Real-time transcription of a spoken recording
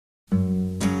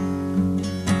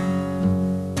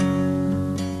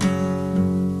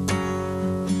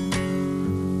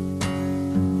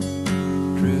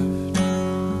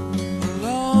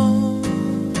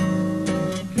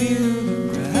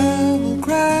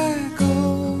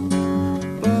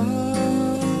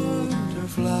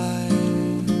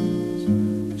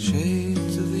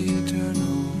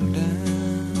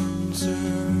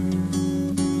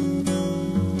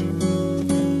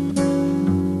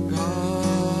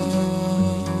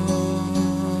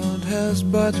just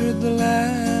buttered the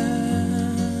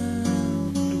land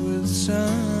with sunlight,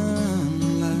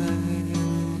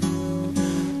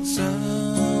 sunlight.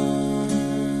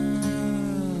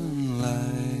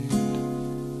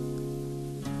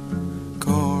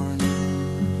 Corn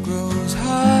grows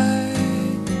high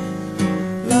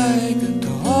like a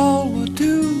tall wood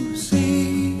to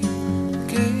see.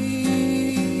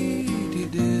 Katy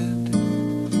did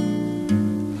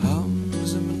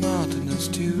hums a monotonous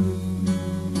tune.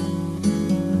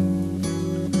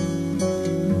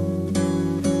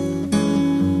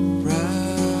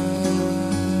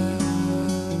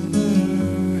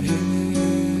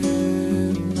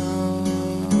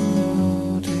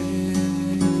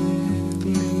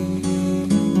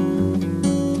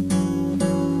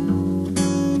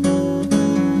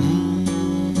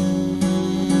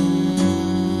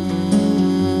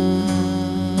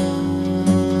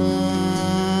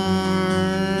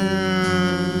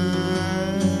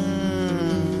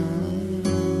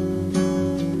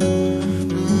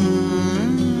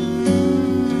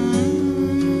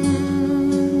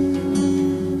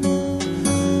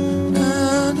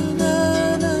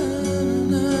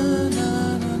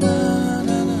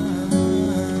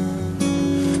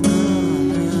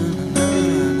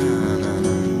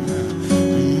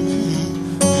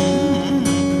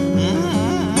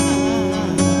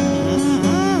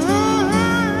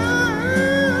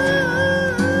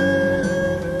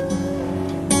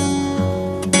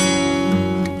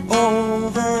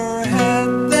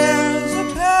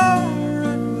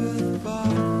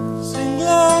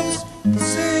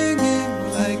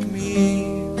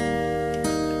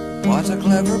 What a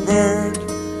clever bird,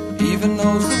 he even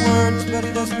knows the words, but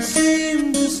he doesn't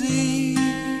seem to see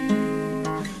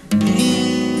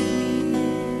me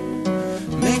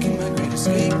making my great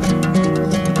escape.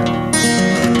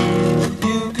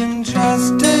 You can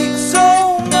just take